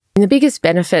And the biggest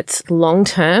benefits long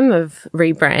term of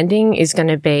rebranding is going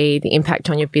to be the impact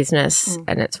on your business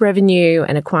and its revenue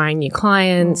and acquiring new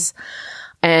clients.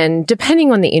 And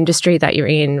depending on the industry that you're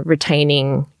in,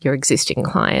 retaining your existing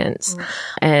clients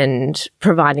and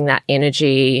providing that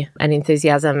energy and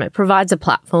enthusiasm. It provides a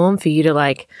platform for you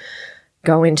to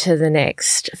go into the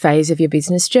next phase of your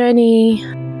business journey.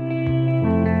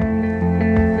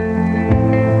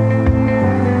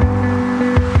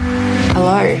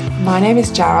 Hello, my name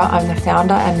is Jara. I'm the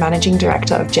founder and managing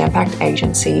director of Jam-Packed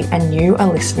Agency, and you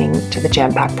are listening to the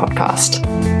Jam-Packed podcast.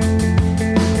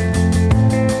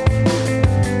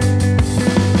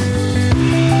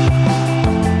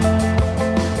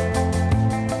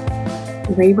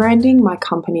 Rebranding my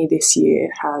company this year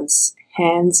has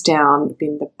hands down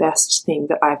been the best thing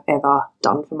that I've ever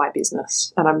done for my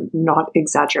business, and I'm not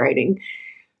exaggerating.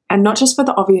 And not just for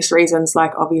the obvious reasons,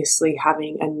 like obviously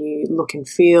having a new look and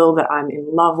feel that I'm in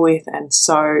love with and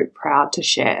so proud to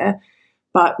share,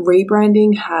 but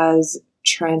rebranding has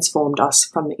transformed us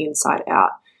from the inside out.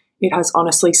 It has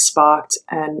honestly sparked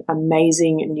an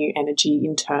amazing new energy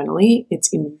internally.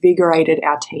 It's invigorated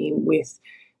our team with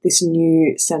this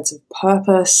new sense of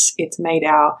purpose. It's made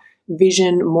our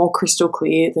vision more crystal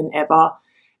clear than ever.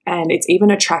 And it's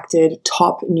even attracted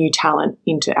top new talent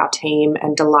into our team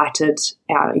and delighted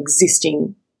our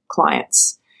existing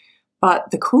clients. But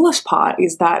the coolest part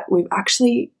is that we've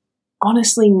actually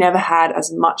honestly never had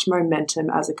as much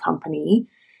momentum as a company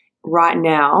right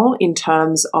now in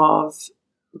terms of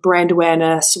brand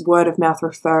awareness, word of mouth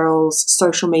referrals,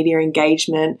 social media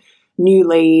engagement, new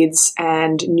leads,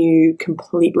 and new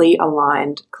completely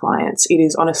aligned clients. It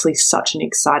is honestly such an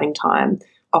exciting time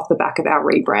off the back of our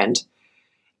rebrand.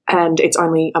 And it's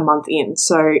only a month in,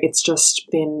 so it's just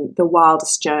been the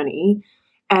wildest journey.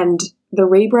 And the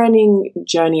rebranding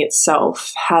journey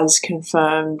itself has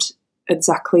confirmed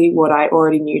exactly what I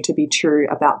already knew to be true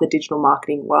about the digital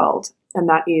marketing world. And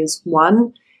that is,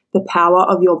 1, the power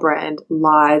of your brand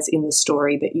lies in the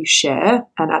story that you share,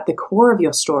 and at the core of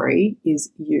your story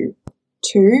is you.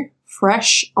 2,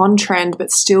 fresh, on-trend,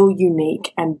 but still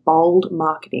unique and bold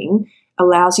marketing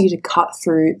allows you to cut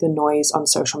through the noise on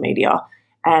social media,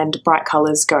 and bright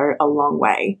colours go a long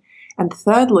way. And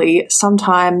thirdly,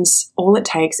 sometimes all it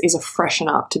takes is a freshen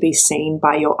up to be seen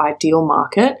by your ideal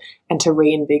market and to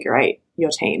reinvigorate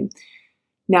your team.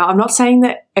 Now, I'm not saying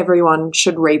that everyone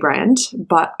should rebrand,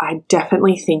 but I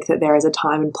definitely think that there is a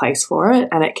time and place for it,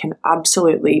 and it can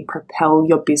absolutely propel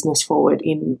your business forward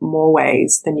in more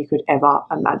ways than you could ever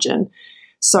imagine.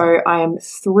 So I am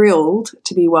thrilled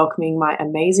to be welcoming my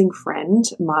amazing friend,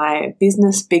 my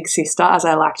business big sister, as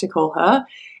I like to call her,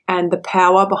 and the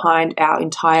power behind our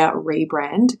entire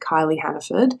rebrand, Kylie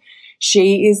Hannaford.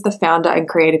 She is the founder and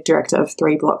creative director of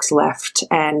 3 Blocks Left,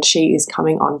 and she is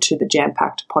coming on to the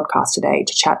Jam-Packed podcast today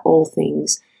to chat all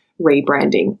things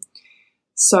rebranding.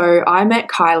 So I met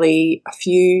Kylie a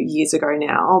few years ago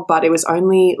now, but it was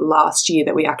only last year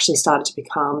that we actually started to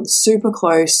become super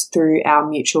close through our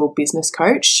mutual business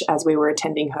coach as we were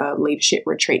attending her leadership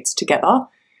retreats together.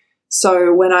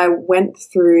 So when I went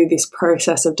through this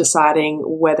process of deciding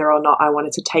whether or not I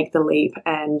wanted to take the leap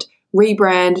and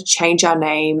rebrand, change our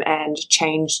name, and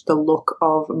change the look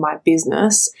of my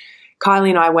business, Kylie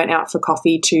and I went out for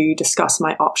coffee to discuss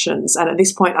my options. And at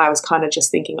this point, I was kind of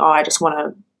just thinking, I just want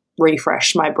to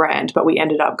refresh my brand. But we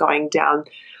ended up going down,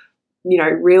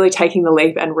 really taking the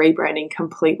leap and rebranding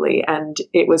completely. And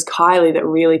it was Kylie that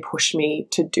really pushed me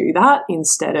to do that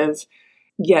instead of,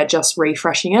 just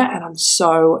refreshing it. And I'm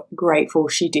so grateful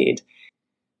she did.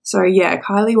 So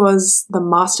Kylie was the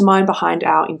mastermind behind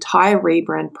our entire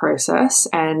rebrand process,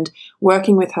 and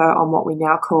working with her on what we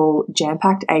now call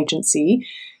Jam-Packed Agency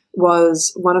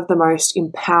was one of the most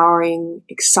empowering,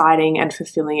 exciting, and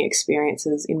fulfilling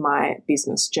experiences in my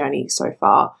business journey so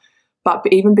far. But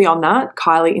even beyond that,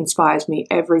 Kylie inspires me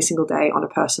every single day on a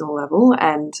personal level.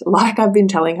 And like I've been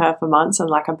telling her for months and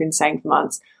like I've been saying for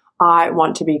months, I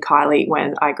want to be Kylie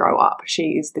when I grow up.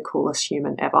 She is the coolest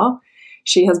human ever.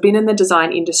 She has been in the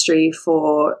design industry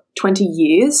for 20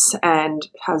 years and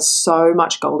has so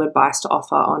much gold advice to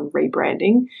offer on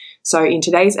rebranding. So in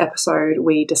today's episode,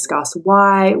 we discuss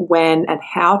why, when, and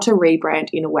how to rebrand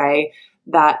in a way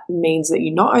that means that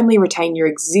you not only retain your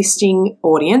existing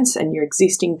audience and your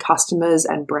existing customers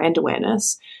and brand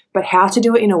awareness, but how to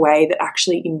do it in a way that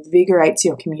actually invigorates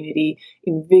your community,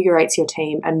 invigorates your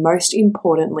team, and most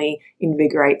importantly,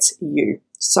 invigorates you.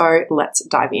 So let's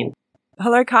dive in.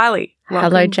 Hello, Kylie.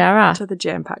 Hello, Jara. To the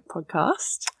Jam-Packed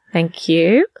podcast. Thank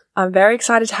you. I'm very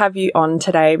excited to have you on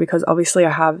today because obviously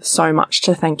I have so much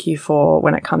to thank you for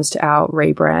when it comes to our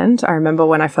rebrand. I remember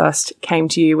when I first came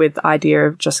to you with the idea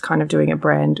of just kind of doing a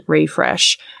brand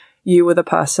refresh, you were the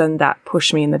person that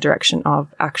pushed me in the direction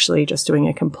of actually just doing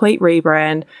a complete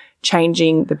rebrand,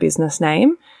 changing the business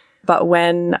name. But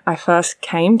when I first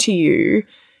came to you,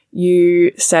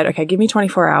 you said, okay, give me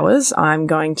 24 hours. I'm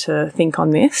going to think on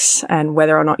this and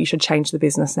whether or not you should change the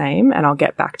business name, and I'll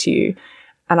get back to you.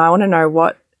 And I want to know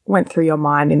what went through your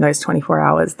mind in those 24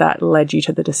 hours that led you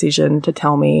to the decision to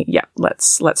tell me, yeah,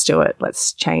 let's do it.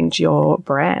 Let's change your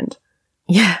brand.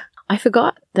 Yeah. I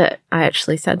forgot that I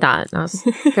actually said that. And I was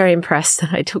very impressed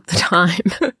that I took the time.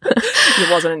 It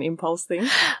wasn't an impulse thing?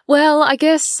 Well, I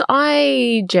guess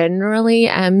I generally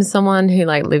am someone who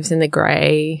lives in the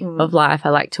grey of life. I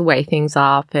like to weigh things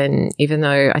up. And even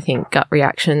though I think gut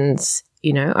reactions,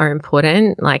 are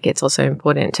important, it's also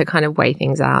important to kind of weigh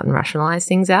things out and rationalize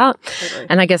things out. Totally.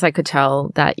 And I guess I could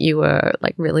tell that you were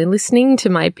really listening to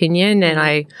my opinion, and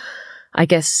I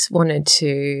guess wanted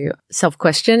to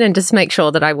self-question and just make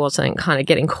sure that I wasn't kind of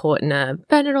getting caught in a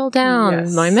burn it all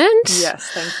down moment.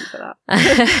 Yes, thank you for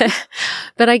that.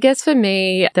 But I guess for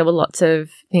me, there were lots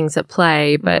of things at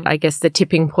play, but I guess the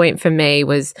tipping point for me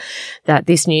was that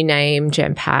this new name,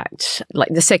 Jam-Packed,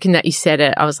 the second that you said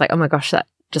it, I was like, oh my gosh, that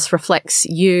just reflects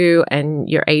you and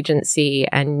your agency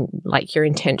and your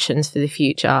intentions for the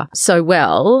future so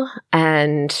well.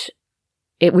 And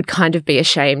it would kind of be a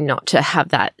shame not to have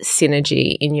that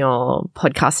synergy in your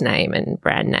podcast name and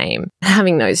brand name.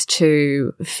 Having those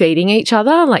two feeding each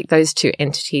other, those two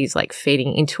entities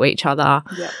feeding into each other,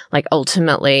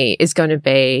 ultimately is going to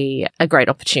be a great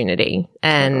opportunity.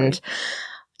 And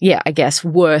yeah, I guess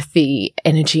worth the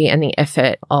energy and the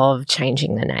effort of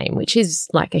changing the name, which is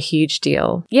a huge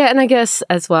deal. Yeah, and I guess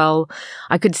as well,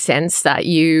 I could sense that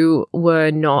you were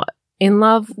not in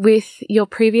love with your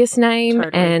previous name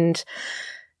and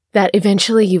that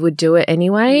eventually you would do it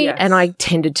anyway. Yes. And I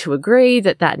tended to agree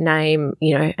that name,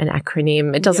 an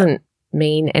acronym, it doesn't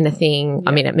mean anything.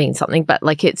 I mean, it means something, but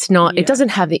it's not, it doesn't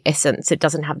have the essence. It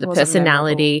doesn't have the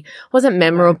personality, wasn't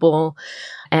memorable.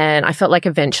 And I felt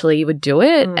eventually you would do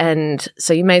it. And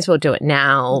so you may as well do it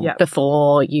now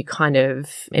before you kind of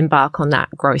embark on that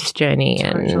growth journey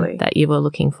and that you were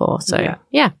looking for. So,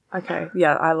 yeah. Okay.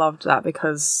 Yeah, I loved that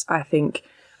because I think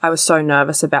I was so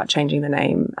nervous about changing the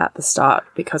name at the start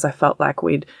because I felt like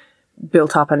we'd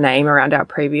built up a name around our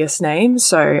previous name.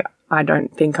 So I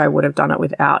don't think I would have done it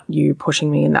without you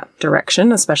pushing me in that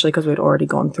direction, especially because we'd already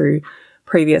gone through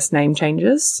previous name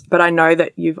changes. But I know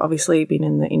that you've obviously been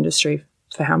in the industry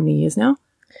for how many years now?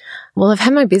 Well, I've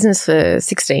had my business for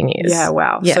 16 years. Yeah,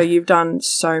 wow. Yeah. So you've done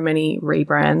so many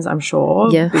rebrands, I'm sure.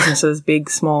 Yeah. Businesses, big,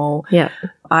 small. Yeah.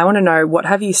 I want to know, what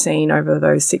have you seen over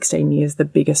those 16 years, the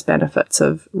biggest benefits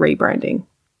of rebranding?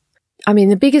 I mean,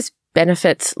 the biggest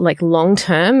benefits, long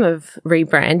term of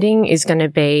rebranding is going to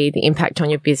be the impact on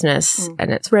your business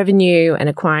and its revenue and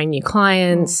acquiring new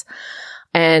clients.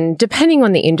 And depending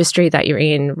on the industry that you're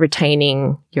in,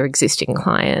 retaining your existing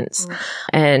clients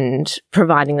and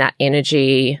providing that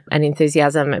energy and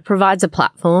enthusiasm. It provides a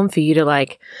platform for you to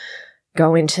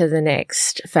go into the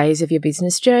next phase of your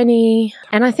business journey.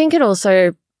 And I think it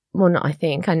also, well, not I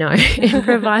think, I know, it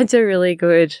provides a really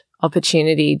good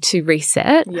opportunity to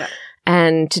reset. Yeah.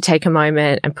 And to take a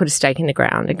moment and put a stake in the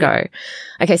ground and go,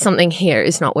 okay, something here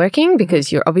is not working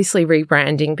because you're obviously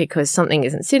rebranding because something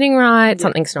isn't sitting right,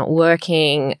 something's not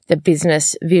working, the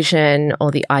business vision or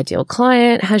the ideal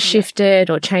client has shifted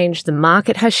or changed, the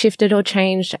market has shifted or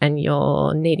changed, and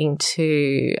you're needing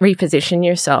to reposition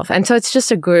yourself. And so it's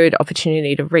just a good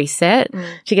opportunity to reset,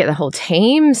 to get the whole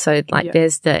team. So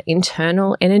there's the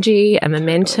internal energy and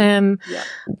momentum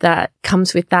that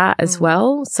comes with that as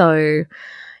well. So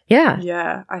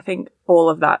yeah, I think all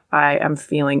of that I am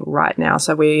feeling right now.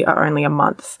 So we are only a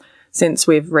month since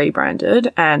we've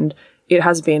rebranded, and it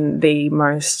has been the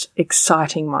most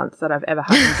exciting month that I've ever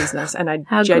had in business. And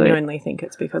I genuinely think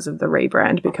it's because of the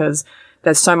rebrand, because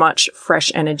there's so much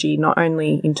fresh energy, not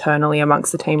only internally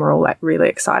amongst the team, we're all really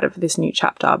excited for this new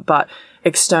chapter, but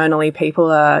externally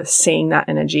people are seeing that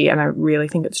energy, and I really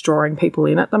think it's drawing people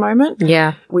in at the moment.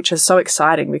 Yeah. Which is so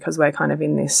exciting because we're kind of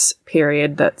in this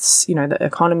period that's, the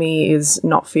economy is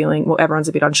not feeling, well, everyone's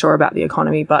a bit unsure about the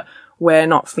economy, but we're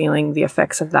not feeling the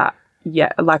effects of that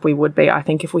yet like we would be. I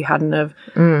think if we hadn't have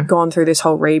gone through this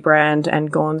whole rebrand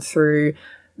and gone through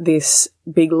this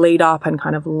big lead up and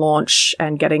kind of launch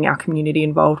and getting our community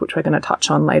involved, which we're going to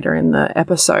touch on later in the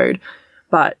episode.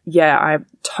 But yeah, I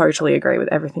totally agree with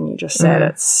everything you just said.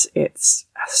 It's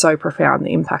so profound,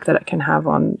 the impact that it can have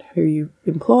on who you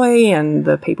employ and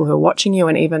the people who are watching you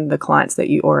and even the clients that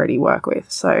you already work with.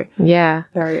 So yeah,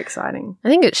 very exciting. I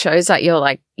think it shows that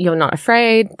you're not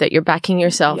afraid, that you're backing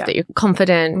yourself, that you're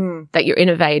confident, that you're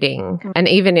innovating. And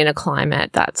even in a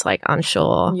climate that's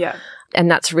unsure. Yeah. And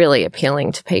that's really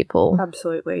appealing to people.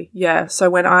 Absolutely. Yeah. So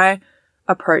when I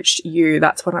approached you,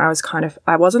 that's when I was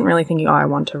I wasn't really thinking, I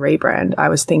want to rebrand. I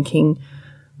was thinking,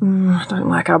 I don't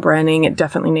like our branding. It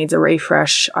definitely needs a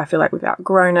refresh. I feel like we've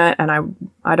outgrown it, and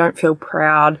I don't feel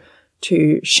proud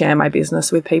to share my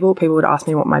business with people. People would ask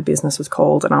me what my business was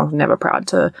called, and I was never proud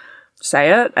to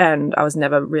say it, and I was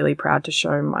never really proud to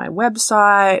show my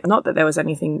website. Not that there was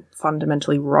anything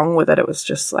fundamentally wrong with it. It was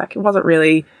just like, it wasn't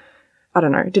really, I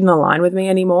don't know, it didn't align with me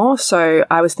anymore. So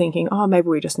I was thinking, maybe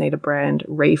we just need a brand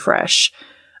refresh.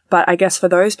 But I guess for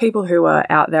those people who are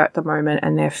out there at the moment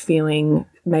and they're feeling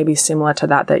maybe similar to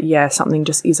that, yeah, something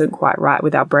just isn't quite right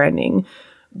with our branding,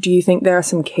 do you think there are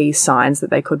some key signs that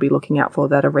they could be looking out for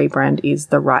that a rebrand is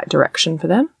the right direction for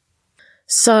them?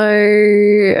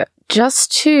 So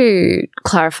just to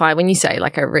clarify, when you say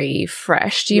like a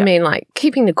refresh, do you mean like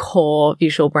keeping the core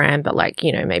visual brand, but like,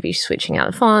 maybe switching out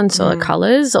the fonts or the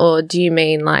colors? Or do you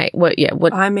mean like what?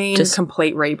 I mean, just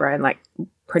complete rebrand, like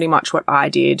pretty much what I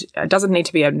did. It doesn't need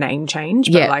to be a name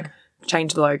change, but like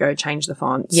change the logo, change the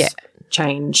fonts,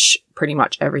 change pretty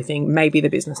much everything. Maybe the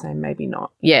business name, maybe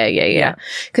not. Yeah.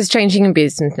 Because changing a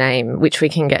business name, which we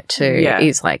can get to,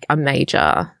 is like a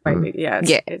major.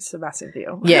 It's a massive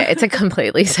deal. Yeah, it's a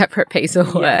completely separate piece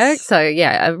of work. Yes. So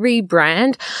a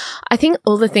rebrand. I think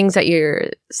all the things that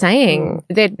you're saying,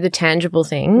 they're the tangible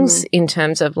things in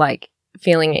terms of like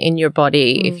feeling it in your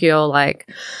body. If you're like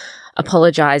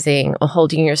apologizing or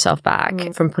holding yourself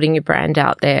back from putting your brand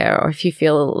out there, or if you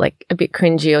feel like a bit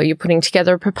cringy, or you're putting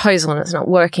together a proposal and it's not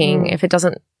working, if it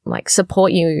doesn't like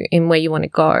support you in where you want to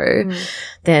go,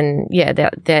 then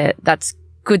that's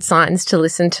good signs to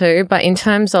listen to. But in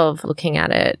terms of looking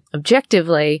at it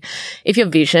objectively, if your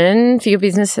vision for your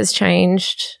business has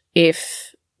changed, if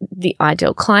the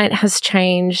ideal client has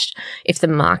changed, if the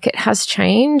market has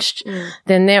changed,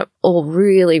 then they're all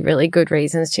really, really good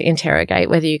reasons to interrogate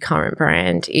whether your current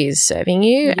brand is serving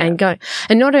you and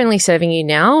not only serving you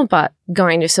now, but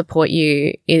going to support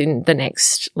you in the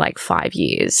next like 5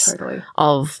 years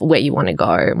of where you want to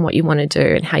go and what you want to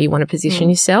do and how you want to position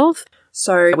yourself.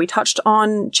 So we touched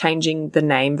on changing the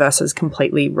name versus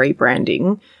completely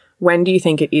rebranding. When do you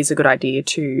think it is a good idea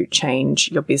to change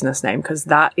your business name? Because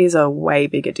that is a way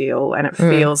bigger deal and it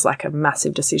feels like a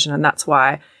massive decision. And that's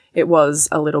why it was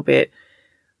a little bit,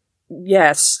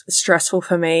 stressful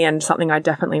for me, and something I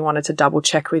definitely wanted to double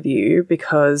check with you,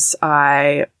 because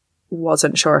I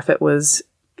wasn't sure if it was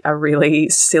a really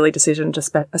silly decision,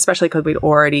 especially because we'd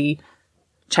already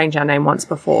changed our name once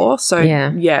before. So,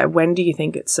 when do you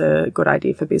think it's a good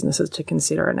idea for businesses to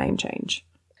consider a name change?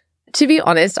 To be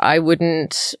honest, I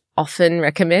wouldn't often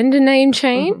recommend a name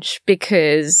change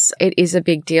because it is a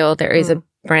big deal. There is a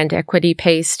brand equity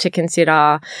piece to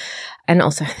consider, and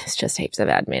also there's just heaps of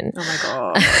admin. Oh my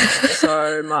God,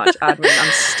 so much admin.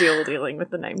 I'm still dealing with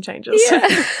the name changes.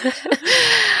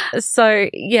 So,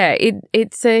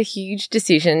 it's a huge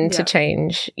decision to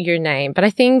change your name. But I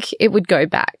think it would go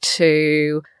back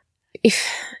to if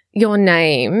your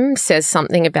name says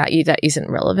something about you that isn't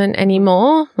relevant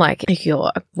anymore. Like if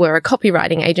we're a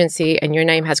copywriting agency and your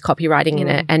name has copywriting in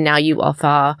it, and now you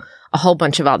offer a whole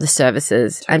bunch of other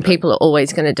services, and people are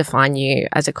always going to define you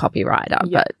as a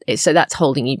copywriter. But so that's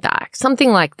holding you back.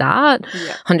 Something like that,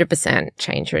 100%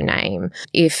 change your name.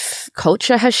 If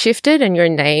culture has shifted and your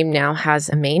name now has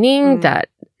a meaning that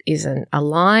isn't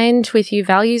aligned with you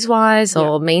values-wise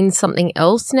or means something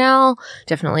else now,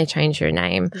 definitely change your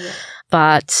name.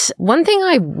 But one thing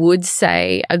I would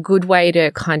say, a good way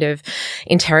to kind of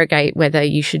interrogate whether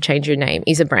you should change your name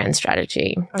is a brand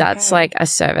strategy. Okay. That's like a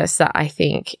service that I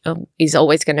think is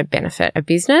always going to benefit a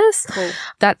business. Cool.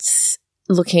 That's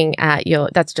looking at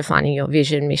that's defining your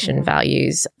vision, mission,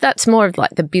 values. That's more of like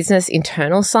the business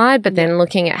internal side, but then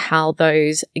looking at how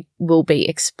those will be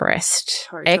expressed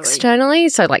externally.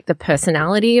 So like the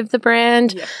personality of the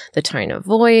brand, the tone of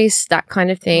voice, that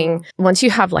kind of thing. Once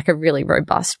you have like a really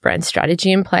robust brand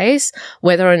strategy in place,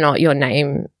 whether or not your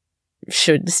name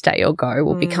should stay or go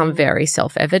will become very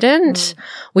self-evident.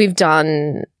 We've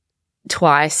done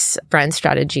twice brand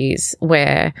strategies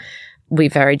where we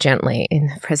very gently, in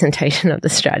the presentation of the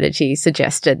strategy,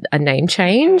 suggested a name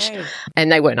change,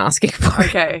 and they weren't asking for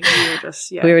it.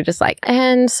 We were just like,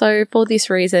 and so for this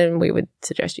reason, we would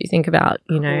suggest you think about,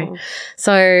 know.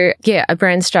 So, a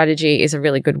brand strategy is a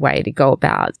really good way to go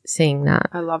about seeing that.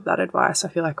 I love that advice. I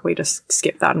feel like we just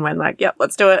skipped that and went like, yep,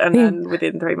 let's do it. And then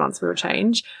within 3 months, we would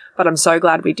change. But I'm so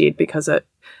glad we did, because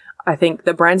I think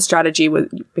the brand strategy was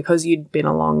because you'd been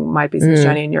along my business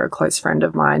journey and you're a close friend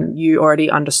of mine. You already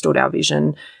understood our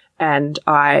vision, and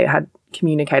I had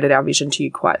communicated our vision to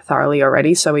you quite thoroughly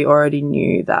already. So we already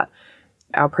knew that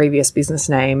our previous business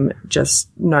name just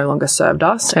no longer served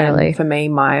us. Totally. And for me,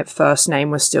 my first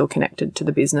name was still connected to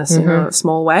the business in a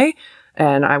small way.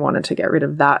 And I wanted to get rid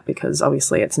of that because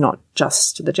obviously it's not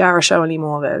just the Jarrah show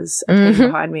anymore. There's a team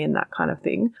behind me and that kind of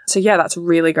thing. So yeah, that's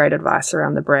really great advice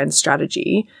around the brand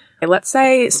strategy. Let's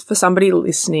say for somebody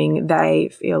listening, they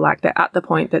feel like they're at the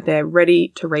point that they're ready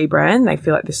to rebrand. They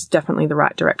feel like this is definitely the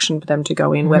right direction for them to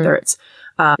go in, whether it's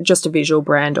just a visual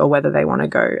brand or whether they want to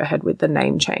go ahead with the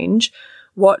name change.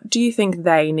 What do you think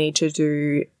they need to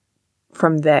do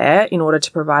from there in order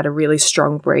to provide a really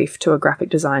strong brief to a graphic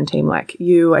design team like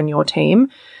you and your team?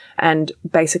 And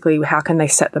basically, how can they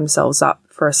set themselves up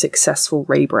for a successful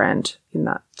rebrand in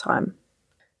that time?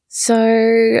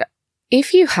 So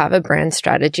if you have a brand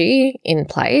strategy in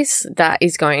place, that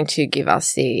is going to give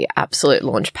us the absolute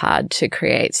launch pad to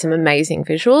create some amazing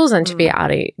visuals and to be able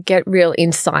to get real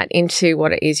insight into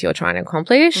what it is you're trying to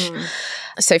accomplish.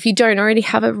 So if you don't already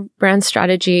have a brand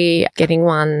strategy, getting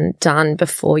one done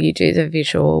before you do the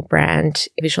visual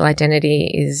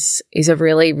identity is a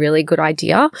really, really good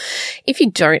idea. If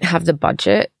you don't have the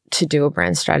budget to do a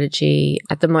brand strategy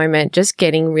at the moment, just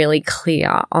getting really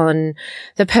clear on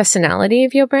the personality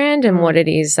of your brand and what it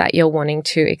is that you're wanting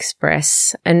to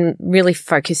express and really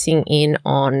focusing in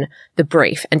on the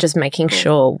brief and just making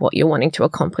sure what you're wanting to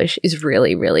accomplish is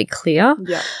really, really clear.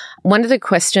 Yeah. One of the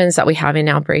questions that we have in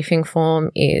our briefing form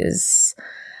is,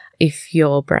 if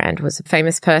your brand was a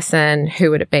famous person, who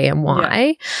would it be and why?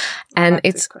 Yeah. And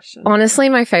it's honestly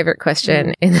my favorite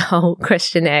question in the whole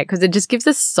questionnaire because it just gives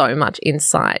us so much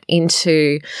insight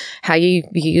into how you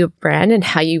view your brand and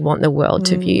how you want the world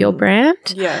to view your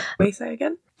brand. Yeah. Will you say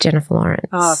again? Jennifer Lawrence.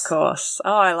 Oh, of course.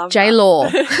 Oh, I love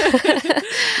J-Law.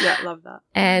 Yeah, love that.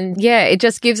 And yeah, it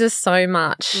just gives us so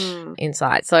much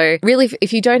insight. So really,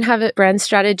 if you don't have a brand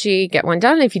strategy, get one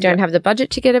done. If you don't have the budget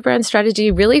to get a brand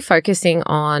strategy, really focusing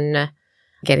on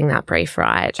getting that brief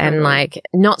right and like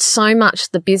not so much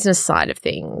the business side of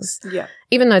things. Yeah.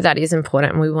 Even though that is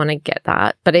important and we want to get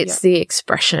that, but it's the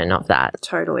expression of that.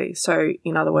 Totally. So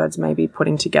in other words, maybe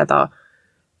putting together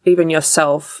even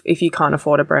yourself, if you can't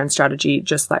afford a brand strategy,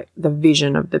 just like the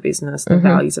vision of the business, the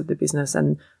values of the business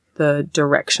and the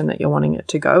direction that you're wanting it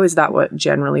to go. Is that what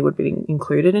generally would be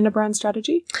included in a brand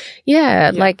strategy? Yeah.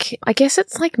 Like, I guess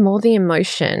it's like more the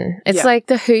emotion. It's like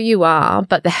the who you are,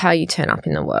 but the how you turn up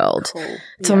in the world. Cool.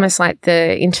 It's almost like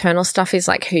the internal stuff is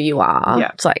like who you are.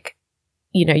 Yeah. It's like,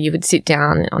 you know, you would sit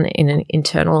down in an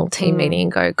internal team meeting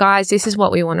and go, guys, this is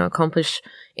what we want to accomplish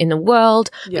in the world.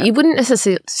 But you wouldn't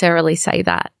necessarily say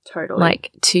that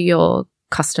like to your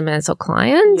customers or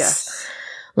clients. Yes.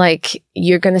 Like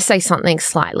you're going to say something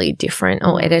slightly different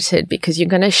or edited because you're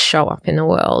going to show up in the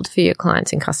world for your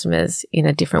clients and customers in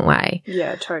a different way.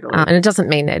 Yeah, totally. And it doesn't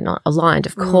mean they're not aligned,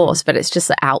 of course, but it's just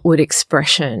the outward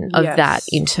expression of that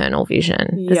internal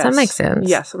vision. Does that make sense?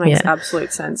 Yes, it makes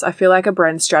absolute sense. I feel like a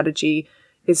brand strategy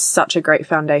is such a great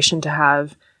foundation to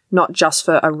have, not just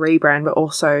for a rebrand, but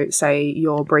also say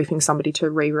you're briefing somebody to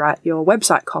rewrite your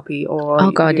website copy or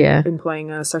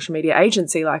employing a social media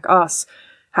agency like us,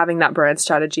 having that brand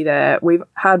strategy there. We've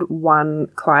had one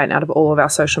client out of all of our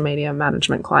social media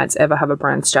management clients ever have a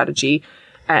brand strategy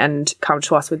and come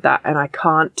to us with that. And I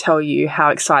can't tell you how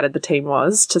excited the team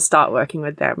was to start working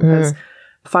with them because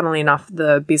funnily enough,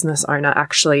 the business owner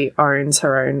actually owns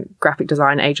her own graphic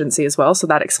design agency as well. So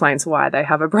that explains why they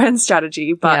have a brand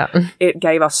strategy. But it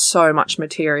gave us so much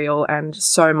material and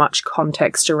so much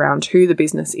context around who the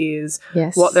business is,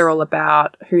 what they're all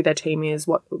about, who their team is,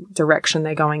 what direction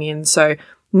they're going in. So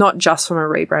not just from a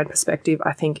rebrand perspective,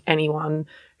 I think anyone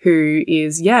who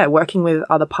is, working with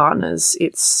other partners,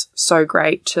 it's so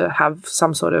great to have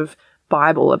some sort of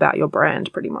Bible about your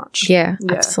brand pretty much. Yeah.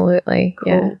 Absolutely.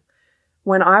 Cool. Yeah.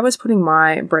 When I was putting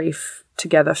my brief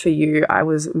together for you, I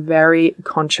was very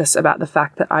conscious about the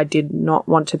fact that I did not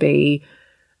want to be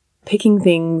picking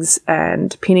things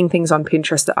and pinning things on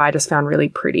Pinterest that I just found really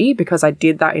pretty because I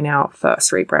did that in our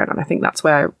first rebrand. And I think that's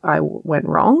where I went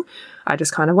wrong. I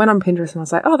just kind of went on Pinterest and I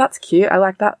was like, oh, that's cute. I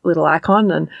like that little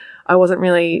icon. And I wasn't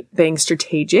really being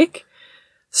strategic.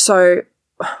 So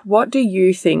what do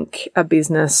you think a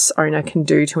business owner can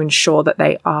do to ensure that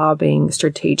they are being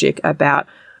strategic about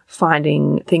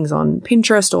finding things on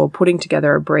Pinterest or putting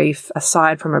together a brief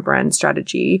aside from a brand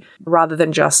strategy rather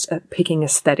than just picking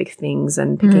aesthetic things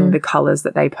and picking the colors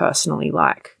that they personally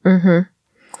like?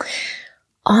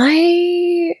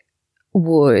 I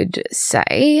would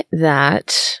say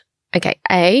that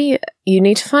okay, you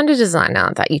need to find a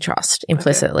designer that you trust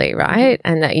implicitly, right?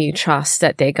 And that you trust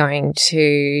that they're going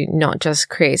to not just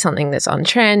create something that's on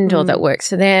trend or that works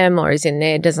for them or is in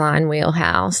their design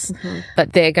wheelhouse,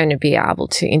 but they're going to be able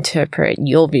to interpret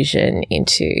your vision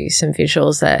into some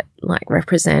visuals that like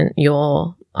represent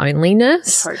your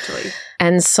ownliness. Totally.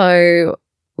 And so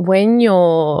when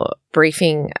you're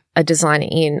briefing a designer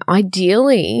in,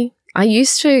 ideally, I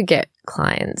used to get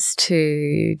clients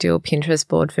to do a Pinterest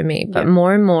board for me, but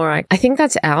more and more, I think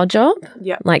that's our job.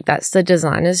 Yeah. Like that's the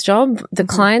designer's job. The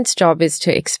client's job is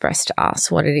to express to us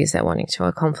what it is they're wanting to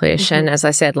accomplish. And as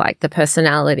I said, like the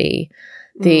personality,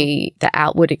 the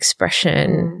outward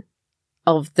expression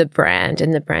of the brand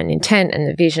and the brand intent and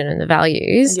the vision and the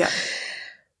values. Yeah.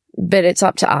 But it's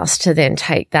up to us to then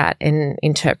take that and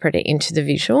interpret it into the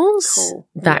visuals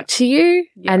back to you.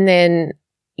 Yeah. And then,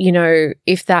 you know,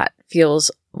 if that feels,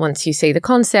 once you see the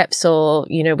concepts or,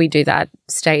 you know, we do that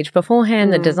stage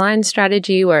beforehand, the design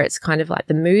strategy where it's kind of like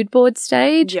the mood board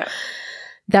stage. Yeah.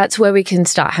 That's where we can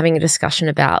start having a discussion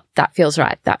about that feels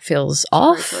right, that feels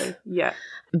off. Yeah.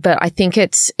 But I think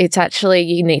it's actually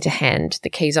you need to hand the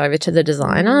keys over to the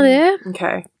designer there.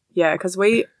 Okay. Yeah, because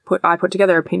I put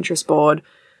together a Pinterest board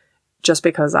just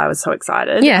because I was so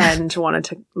excited and wanted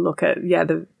to look at,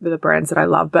 the brands that I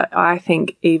love. But I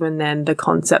think even then the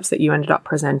concepts that you ended up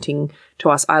presenting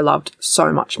to us, I loved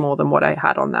so much more than what I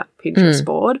had on that Pinterest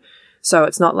board. So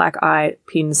it's not like I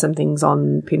pinned some things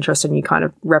on Pinterest and you kind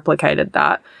of replicated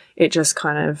that. It just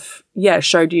kind of,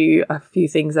 showed you a few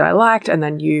things that I liked. And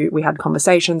then we had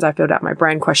conversations. I filled out my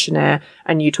brand questionnaire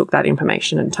and you took that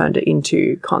information and turned it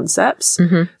into concepts.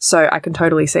 So I can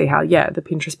totally see how, the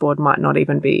Pinterest board might not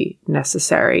even be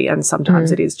necessary. And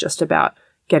sometimes it is just about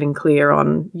getting clear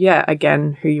on,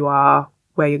 again, who you are,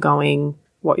 where you're going,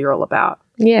 what you're all about.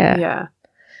 Yeah. Yeah.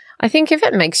 I think if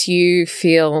it makes you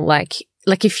feel like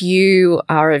if you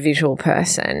are a visual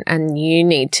person and you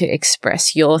need to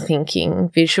express your thinking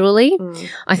visually,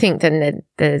 I think then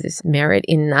there's merit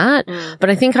in that.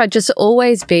 But I think I'd just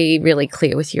always be really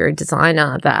clear with your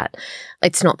designer that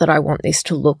it's not that I want this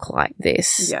to look like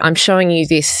this. Yeah. I'm showing you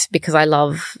this because I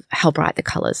love how bright the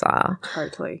colours are.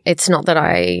 Totally. It's not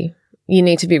that you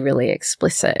need to be really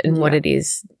explicit in what it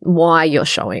is, why you're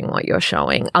showing what you're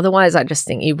showing. Otherwise, I just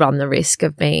think you run the risk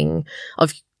of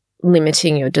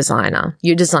limiting your designer.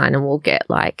 Your designer will get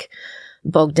like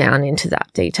bogged down into that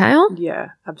detail. Yeah,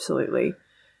 absolutely.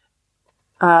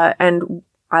 And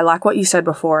I like what you said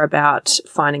before about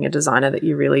finding a designer that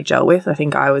you really gel with. I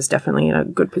think I was definitely in a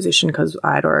good position because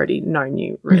I'd already known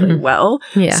you really well.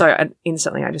 Yeah. So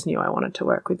instantly I just knew I wanted to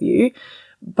work with you.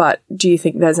 But do you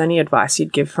think there's any advice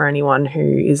you'd give for anyone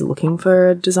who is looking for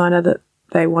a designer that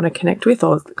they want to connect with,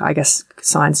 or I guess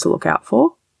signs to look out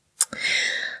for?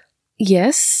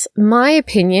 Yes. My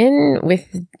opinion with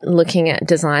looking at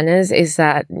designers is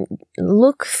that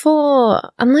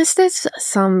unless there's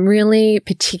some really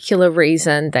particular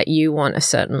reason that you want a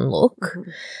certain look,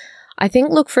 I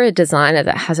think look for a designer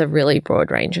that has a really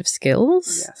broad range of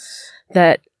skills,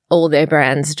 that all their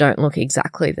brands don't look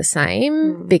exactly the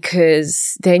same,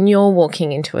 because then you're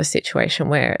walking into a situation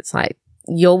where it's like,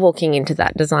 you're walking into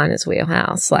that designer's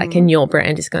wheelhouse, and your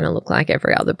brand is going to look like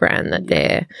every other brand that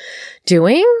they're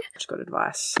doing. That's good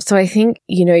advice. So I think,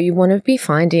 you want to be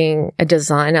finding a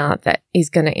designer that is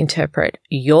going to interpret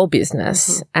your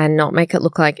business and not make it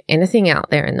look like anything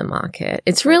out there in the market.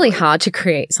 It's really hard to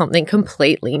create something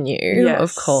completely new,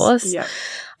 of course. Yeah.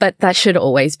 But that should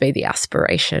always be the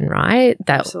aspiration, right?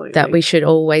 That we should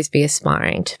always be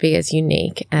aspiring to be as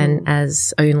unique and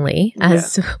as only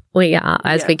as we are,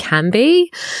 as we can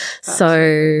be.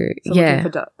 So looking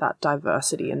for that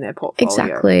diversity in their portfolio.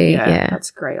 Exactly. Yeah.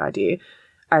 That's a great idea.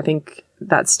 I think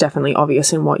that's definitely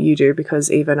obvious in what you do,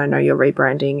 because even I know you're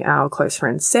rebranding our close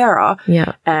friend Sarah.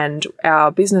 Yeah. And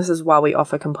our businesses, while we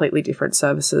offer completely different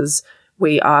services,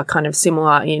 we are kind of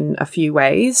similar in a few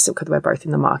ways because we're both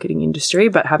in the marketing industry,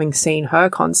 but having seen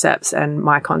her concepts and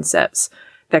my concepts,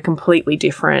 they're completely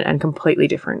different and completely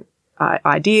different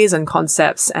ideas and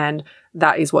concepts. And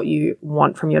that is what you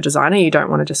want from your designer. You don't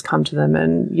want to just come to them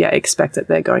and expect that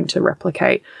they're going to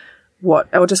replicate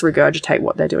or just regurgitate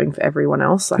what they're doing for everyone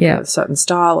else, like a certain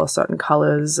style or certain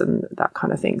colors and that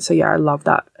kind of thing. So I love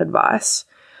that advice.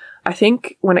 I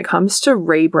think when it comes to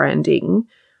rebranding,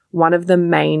 one of the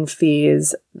main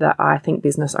fears that I think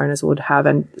business owners would have,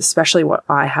 and especially what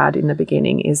I had in the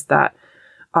beginning, is that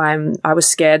I was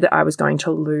scared that I was going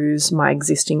to lose my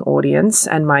existing audience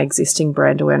and my existing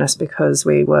brand awareness, because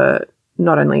we were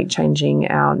not only changing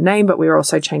our name, but we were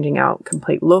also changing our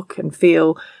complete look and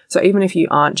feel. So even if you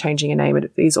aren't changing a name,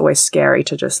 it is always scary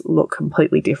to just look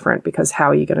completely different, because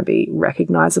how are you going to be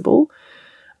recognizable?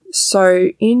 So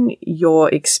in your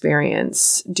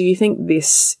experience, do you think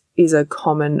this is a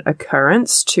common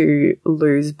occurrence to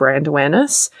lose brand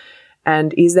awareness?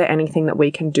 And is there anything that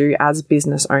we can do as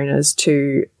business owners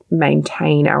to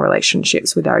maintain our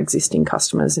relationships with our existing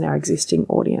customers and our existing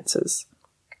audiences?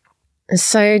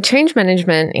 So change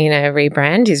management in a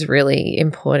rebrand is really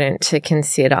important to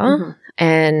consider.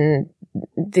 And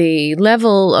the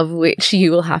level of which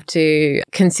you will have to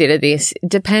consider this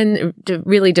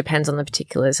really depends on the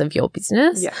particulars of your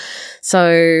business. Yeah.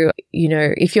 So,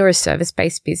 if you're a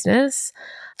service-based business,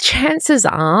 chances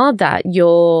are that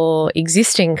your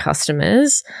existing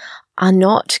customers are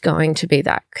not going to be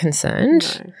that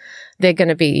concerned. No. They're going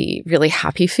to be really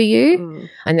happy for you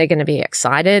and they're going to be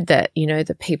excited that,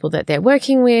 the people that they're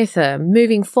working with are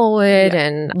moving forward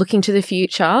and looking to the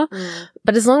future.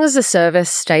 But as long as the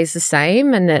service stays the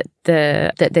same and that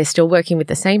they're still working with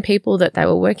the same people that they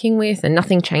were working with and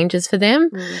nothing changes for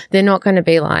them, they're not going to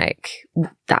be like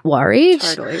that worried.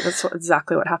 Totally. That's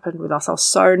exactly what happened with us. I was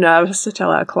so nervous to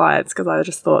tell our clients because I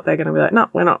just thought they're going to be like, no,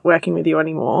 we're not working with you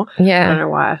anymore. Yeah. I don't know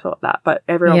why I thought that, but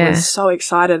everyone was so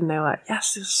excited and they were like,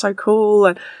 yes, this is so cool.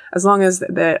 And as long as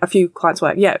a few clients were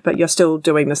like, yeah, but you're still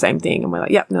doing the same thing. And we're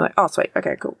like, yeah. And they're like, oh, sweet.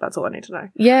 Okay, cool. That's all I need to know.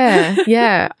 Yeah.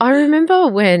 Yeah. I remember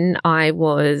when I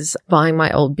was buying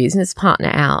my old business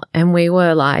partner out and we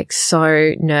were like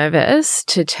so nervous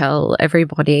to tell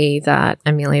everybody that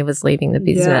Amelia was leaving the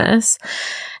business. Yeah.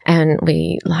 And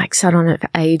we like sat on it for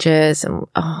ages and,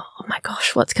 oh my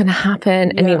gosh, what's going to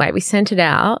happen? Yeah. Anyway, we sent it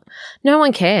out. No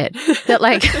one cared that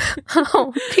like,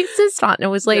 oh, business partner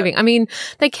was leaving. I mean,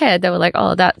 they cared. They were like,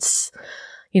 oh, that's,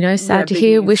 sad to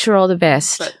hear. Wish her all the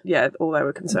best. But yeah, all they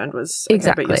were concerned was, okay,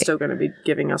 exactly. But you're still going to be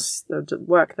giving us the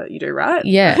work that you do, right?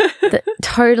 Yeah,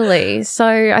 totally. So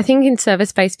I think in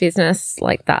service-based business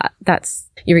like that, that's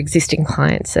your existing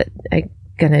clients that are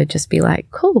going to just be like,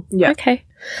 cool. Yeah. Okay.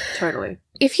 Totally.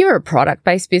 If you're a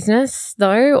product-based business,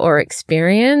 though, or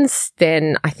experience,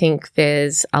 then I think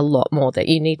there's a lot more that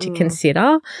you need to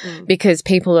consider because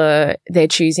they're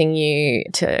choosing you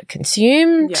to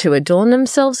consume, to adorn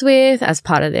themselves with as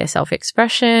part of their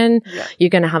self-expression. Yeah. You're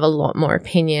going to have a lot more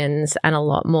opinions and a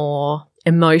lot more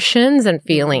emotions and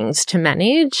feelings to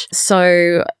manage.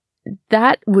 So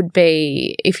that would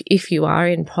be, if you are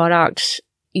in product,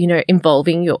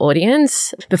 involving your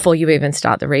audience before you even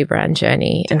start the rebrand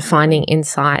journey and finding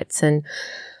insights and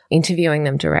interviewing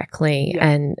them directly.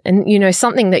 Yeah. And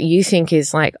something that you think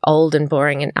is like old and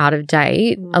boring and out of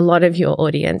date, a lot of your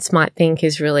audience might think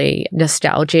is really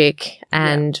nostalgic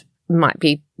and might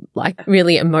be like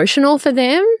really emotional for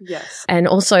them. Yes. And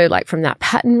also like from that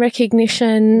pattern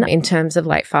recognition in terms of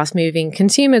like fast moving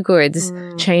consumer goods,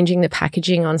 changing the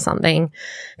packaging on something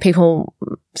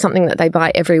that they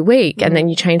buy every week and then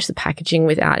you change the packaging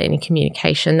without any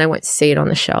communication, they won't see it on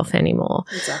the shelf anymore.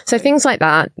 Exactly. So things like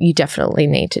that you definitely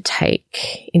need to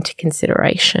take into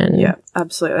consideration. Yeah,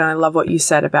 absolutely. And I love what you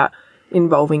said about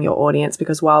involving your audience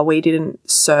because while we didn't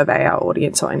survey our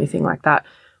audience or anything like that,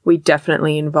 we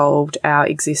definitely involved our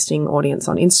existing audience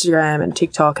on Instagram and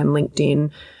TikTok and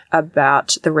LinkedIn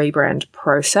about the rebrand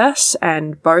process.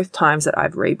 And both times that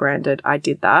I've rebranded, I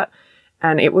did that.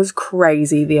 And it was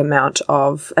crazy the amount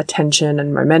of attention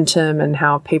and momentum and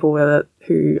how people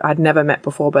who I'd never met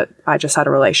before, but I just had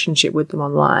a relationship with them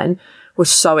online, was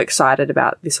so excited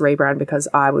about this rebrand because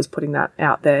I was putting that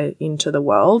out there into the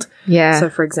world. Yeah. So,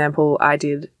 for example,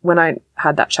 when I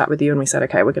had that chat with you and we said,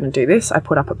 okay, we're going to do this, I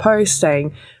put up a post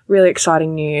saying, really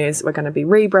exciting news, we're going to be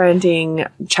rebranding,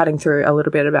 chatting through a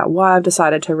little bit about why I've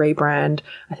decided to rebrand.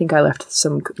 I think I left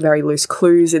some very loose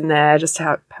clues in there just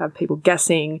to have people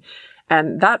guessing.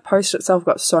 And that post itself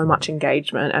got so much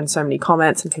engagement and so many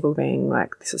comments and people being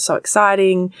like, this is so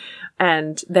exciting.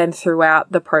 And then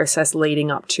throughout the process leading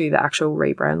up to the actual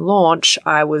rebrand launch,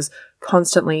 I was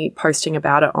constantly posting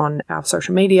about it on our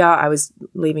social media. I was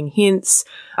leaving hints.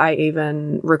 I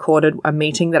even recorded a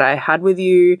meeting that I had with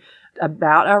you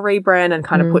about our rebrand and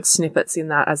kind of put snippets in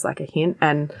that as like a hint.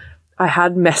 And I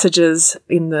had messages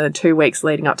in the 2 weeks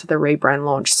leading up to the rebrand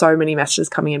launch, so many messages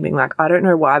coming in being like, I don't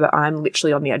know why, but I'm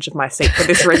literally on the edge of my seat for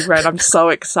this rebrand. I'm so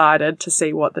excited to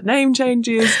see what the name change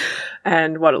is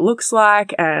and what it looks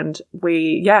like. And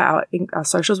our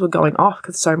socials were going off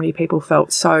because so many people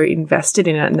felt so invested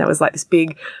in it. And there was like this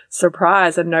big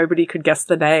surprise and nobody could guess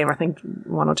the name. I think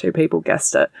 1 or 2 people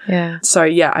guessed it. Yeah. So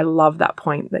yeah, I love that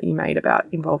point that you made about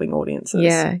involving audiences.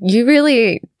 Yeah. You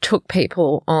really took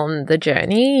people on the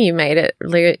journey. You made it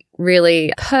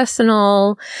really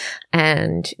personal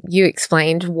and you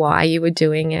explained why you were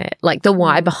doing it, like the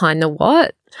why behind the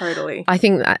what. Totally. I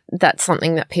think that that's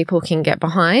something that people can get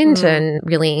behind and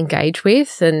really engage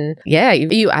with. And yeah,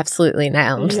 you absolutely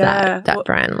nailed that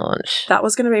brand launch. That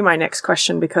was going to be my next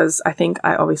question, because I think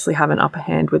I obviously have an upper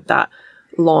hand with that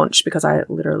launch because I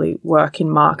literally work in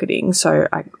marketing. So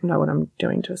I know what I'm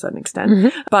doing to a certain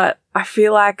extent. But I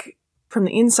feel like from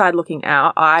the inside looking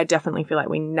out, I definitely feel like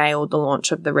we nailed the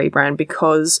launch of the rebrand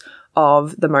because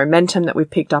of the momentum that we've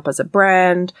picked up as a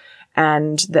brand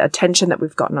and the attention that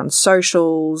we've gotten on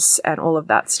socials and all of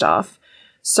that stuff.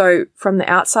 So from the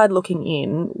outside looking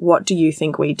in, what do you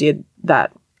think we did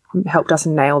that helped us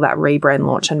nail that rebrand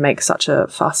launch and make such a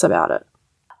fuss about it?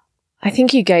 I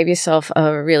think you gave yourself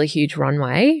a really huge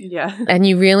runway. Yeah. And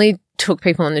you really took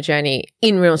people on the journey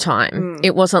in real time.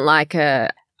 It wasn't like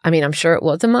I'm sure it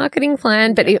was a marketing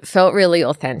plan, but it felt really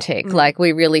authentic. Like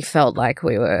we really felt like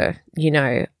we were,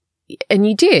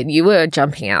 and you were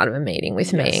jumping out of a meeting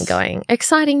with me and going,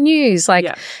 exciting news.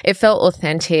 It felt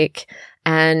authentic.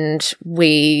 And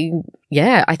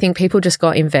I think people just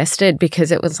got invested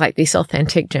because it was like this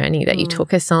authentic journey that you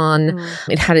took us on.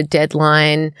 It had a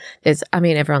deadline.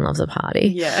 Everyone loves a party.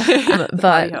 Yeah.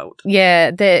 But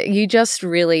you just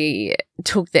really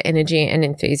took the energy and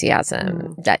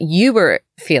enthusiasm that you were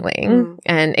feeling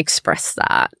and expressed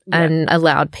that and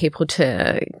allowed people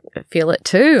to feel it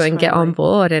too and get on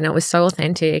board. And it was so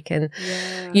authentic. And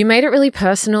you made it really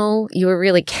personal. You were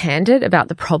really candid about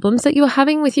the problems that you were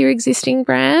having with your existing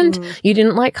brand. You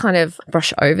didn't kind of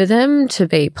brush over them to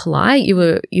be polite. You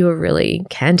were really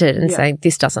candid and saying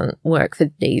this doesn't work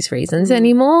for these reasons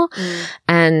anymore.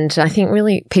 And I think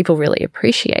people really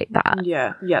appreciate that.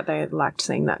 Yeah. They liked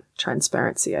seeing that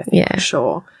transparency, I think, for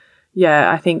sure.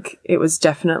 Yeah, I think it was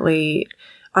definitely,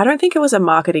 I don't think it was a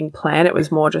marketing plan. It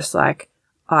was more just like,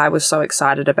 I was so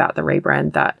excited about the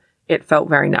rebrand that it felt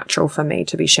very natural for me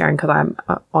to be sharing, because I'm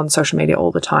on social media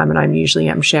all the time and I usually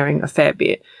am sharing a fair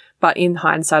bit. But in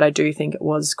hindsight, I do think it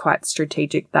was quite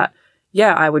strategic that,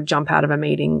 I would jump out of a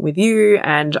meeting with you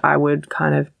and I would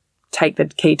kind of take the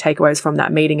key takeaways from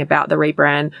that meeting about the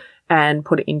rebrand and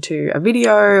put it into a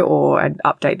video or I'd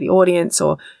update the audience,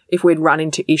 or if we'd run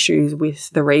into issues with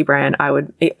the rebrand, I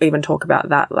would even talk about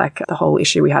that, like the whole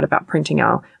issue we had about printing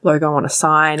our logo on a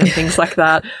sign and things like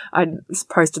that. I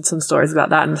posted some stories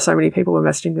about that and so many people were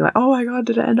messaging me like, oh my God,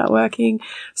 did it end up working?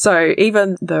 So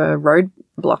even the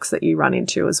roadblocks that you run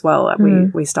into as well,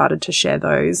 we started to share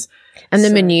those. And the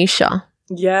minutiae.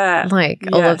 Yeah.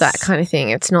 All of that kind of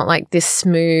thing. It's not like this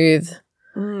smooth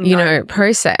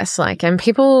process. And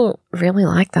people really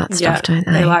like that stuff, don't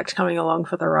they? They liked coming along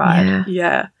for the ride.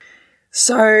 Yeah.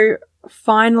 So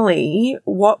finally,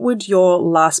 what would your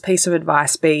last piece of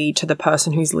advice be to the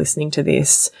person who's listening to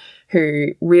this, who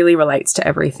really relates to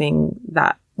everything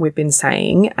that we've been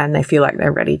saying and they feel like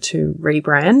they're ready to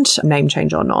rebrand, name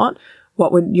change or not?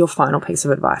 What would your final piece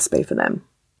of advice be for them?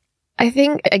 I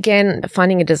think, again,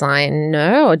 finding a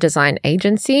designer or design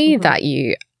agency that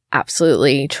you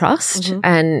absolutely trust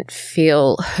and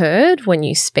feel heard when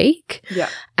you speak,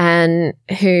 and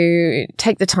who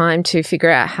take the time to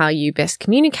figure out how you best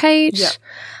communicate,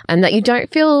 and that you don't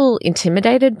feel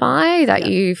intimidated by, that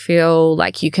you feel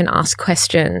like you can ask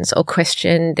questions or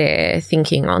question their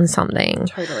thinking on something.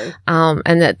 Totally.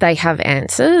 And that they have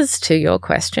answers to your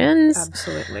questions.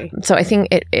 Absolutely. So I think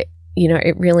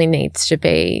it really needs to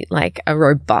be like a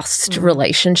robust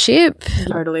relationship. I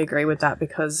totally agree with that,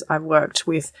 because I've worked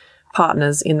with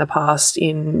partners in the past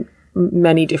in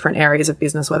many different areas of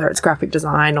business, whether it's graphic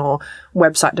design or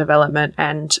website development.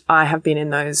 And I have been in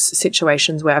those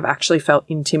situations where I've actually felt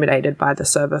intimidated by the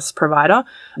service provider.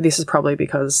 This is probably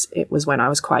because it was when I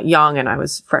was quite young and I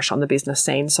was fresh on the business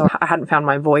scene. So I hadn't found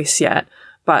my voice yet,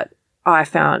 but I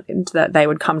found that they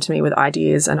would come to me with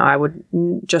ideas and I would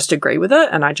just agree with it.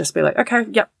 And I'd just be like, okay,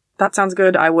 yep, that sounds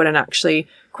good. I wouldn't actually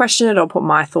question it or put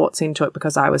my thoughts into it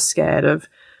because I was scared of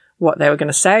what they were going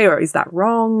to say, or is that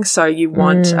wrong? So you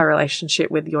want a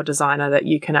relationship with your designer that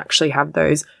you can actually have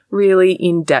those really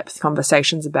in-depth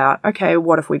conversations about, okay,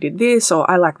 what if we did this? Or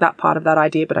I like that part of that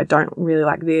idea, but I don't really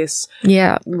like this.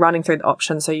 Yeah. Running through the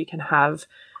options so you can have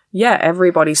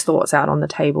everybody's thoughts out on the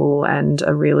table and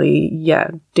a really,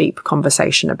 deep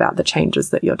conversation about the changes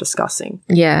that you're discussing.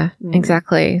 Yeah,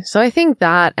 exactly. So I think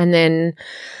that, and then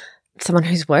someone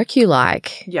whose work you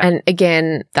like. Yeah. And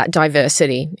again, that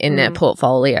diversity in their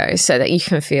portfolio so that you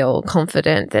can feel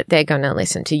confident that they're going to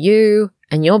listen to you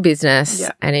and your business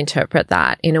and interpret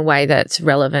that in a way that's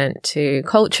relevant to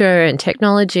culture and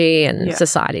technology and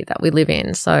society that we live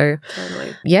in. So,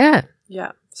 totally. Yeah.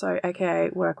 So,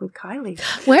 aka work with Kylie.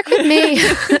 Work with me.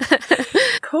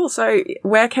 Cool. So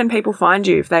where can people find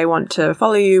you if they want to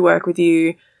follow you, work with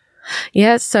you?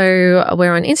 Yeah, so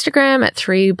we're on Instagram at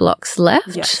 3 Blocks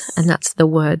Left, Yes. and that's the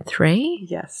word 3.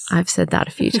 Yes. I've said that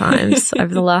a few times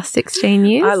over the last 16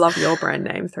 years. I love your brand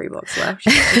name, 3 Blocks Left.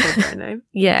 That's a good brand name.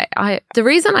 Yeah, the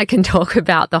reason I can talk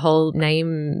about the whole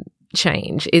name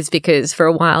change is because for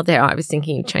a while there I was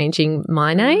thinking of changing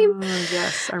my name. Oh,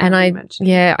 yes.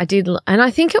 I did, and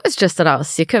I think it was just that I was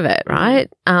sick of it,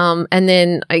 right? And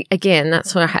then again,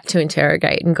 that's where I had to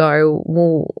interrogate and go,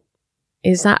 well,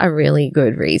 is that a really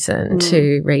good reason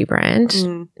to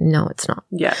rebrand? No, it's not.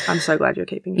 Yeah, I'm so glad you're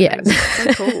keeping it. Yeah,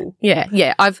 so cool.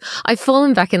 yeah. I've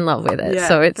fallen back in love with it,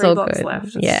 so it's 3 all blocks good.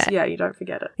 Left. Yeah, you don't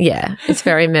forget it. Yeah, it's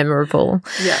very memorable.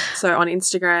 Yeah, so on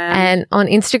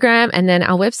Instagram. And then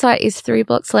our website is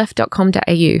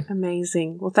 3blocksleft.com.au.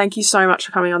 Amazing. Well, thank you so much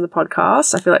for coming on the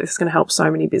podcast. I feel like this is going to help so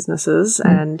many businesses,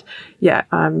 and yeah,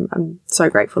 I'm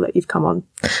so grateful that you've come on.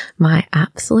 My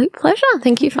absolute pleasure.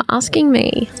 Thank you for asking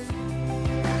me.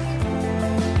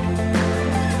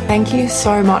 Thank you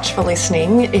so much for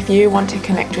listening. If you want to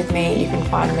connect with me, you can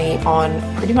find me on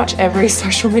pretty much every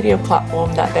social media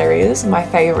platform that there is. My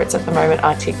favorites at the moment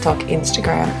are TikTok,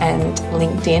 Instagram, and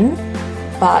LinkedIn.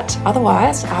 But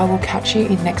otherwise, I will catch you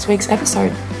in next week's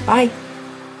episode. Bye.